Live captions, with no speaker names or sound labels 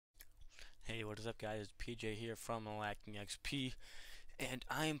Hey, what is up, guys? It's PJ here from Lacking XP, and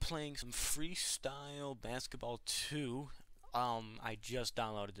I am playing some Freestyle Basketball 2. I just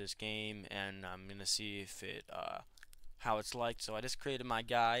downloaded this game, and I'm gonna see if it how it's like. So I just created my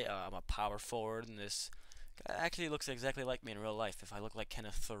guy. I'm a power forward, and this guy actually looks exactly like me in real life. If I look like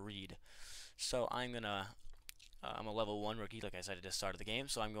Kenneth Fareed, so I'm a level 1 rookie. Like I said, I just started the game,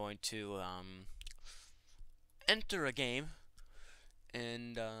 so I'm going to enter a game.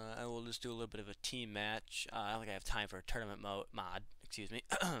 And I will just do a little bit of a team match. I don't think I have time for a tournament mod. Excuse me.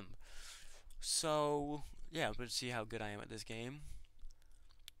 So yeah, let's see how good I am at this game.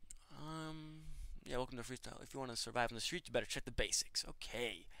 Yeah, welcome to Freestyle. If you want to survive on the streets, you better check the basics.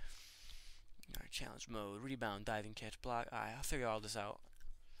 Okay. Alright, challenge mode, rebound, diving, catch, block. Alright, I'll figure all this out.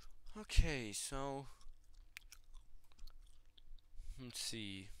 Okay, so let's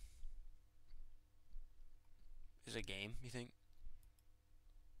see. Is it a game, you think?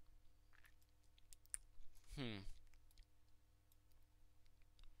 I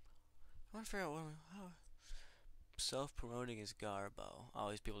want to figure out how self-promoting is Garbo.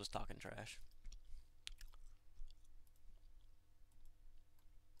 All these people just talking trash.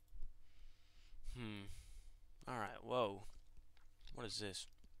 Alright, whoa. What is this?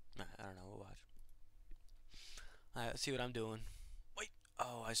 I don't know, we'll watch. Alright, let's see what I'm doing. Wait!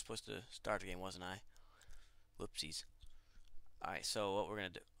 Oh, I was supposed to start the game, wasn't I? Whoopsies. Alright, so what we're gonna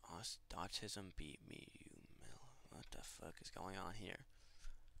do. Autism beat me, you mill. What the fuck is going on here?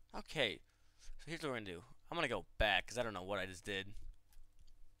 Okay, so here's what we're gonna do. I'm gonna go back, because I don't know what I just did.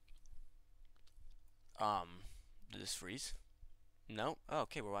 Did this freeze? No? Oh,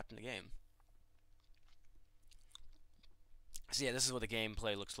 okay, we're watching the game. So yeah, this is what the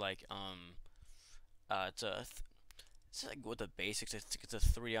gameplay looks like. It's like with the basics. I think it's a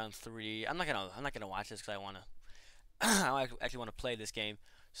 3-on-3. I'm not gonna watch this because I wanna. I actually want to play this game.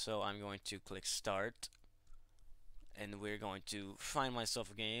 So I'm going to click start, and we're going to find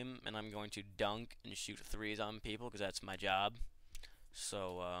myself a game, and I'm going to dunk and shoot threes on people because that's my job.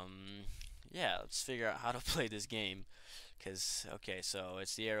 So yeah, let's figure out how to play this game. Cause okay, so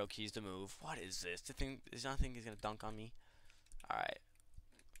it's the arrow keys to move. What is this? The thing is, nothing is gonna dunk on me. Alright.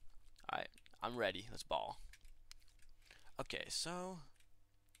 Alright. I'm ready. Let's ball. Okay, so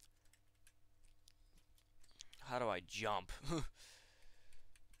how do I jump?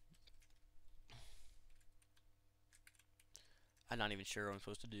 I'm not even sure what I'm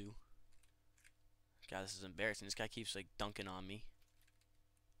supposed to do. God, this is embarrassing. This guy keeps like dunking on me.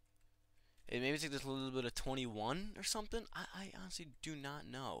 Maybe it's like this little bit of 21 or something. I honestly do not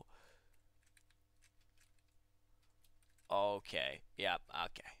know. Okay. Yep.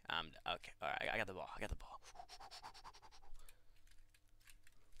 Okay. Okay. All right. I got the ball. I got the ball.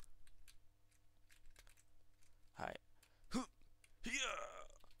 All right.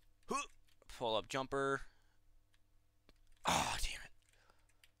 Pull up jumper. Oh, damn it.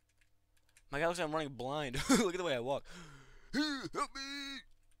 My guy looks like I'm running blind. Look at the way I walk. Help me!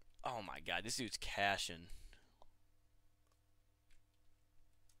 Oh my god, this dude's cashing.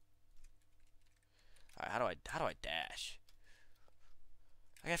 Alright, how do I dash?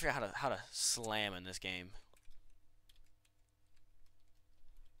 I gotta figure out how to slam in this game.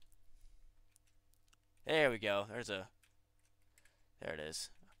 There we go. There it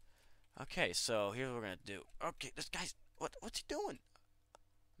is. Okay, so here's what we're gonna do. Okay, this guy's what's he doing?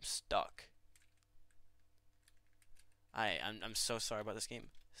 I'm stuck. I'm so sorry about this game.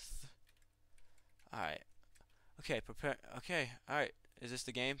 Alright. Okay, prepare. Okay, alright. Is this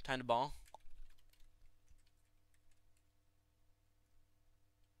the game? Time to ball?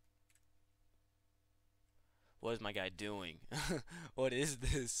 What is my guy doing? What is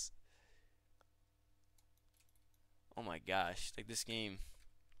this? Oh my gosh. Like, this game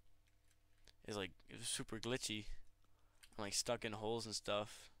is like super glitchy. I'm like stuck in holes and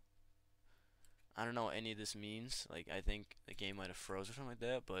stuff. I don't know what any of this means. Like, I think the game might have froze or something like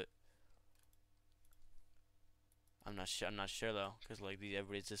that, but I'm not sure. I'm not sure though, cause like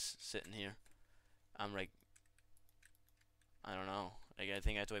everybody's just sitting here. I'm like, I don't know. Like, I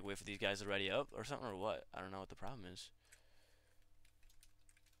think I have to like wait for these guys to ready up or something, or what? I don't know what the problem is.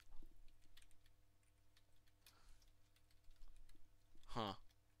 Huh?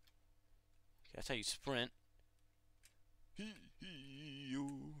 Okay, that's how you sprint.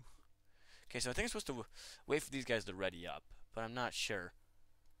 Okay, so I think I'm supposed to wait for these guys to ready up, but I'm not sure.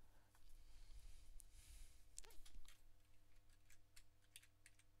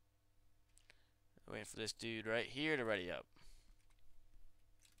 Waiting for this dude right here to ready up.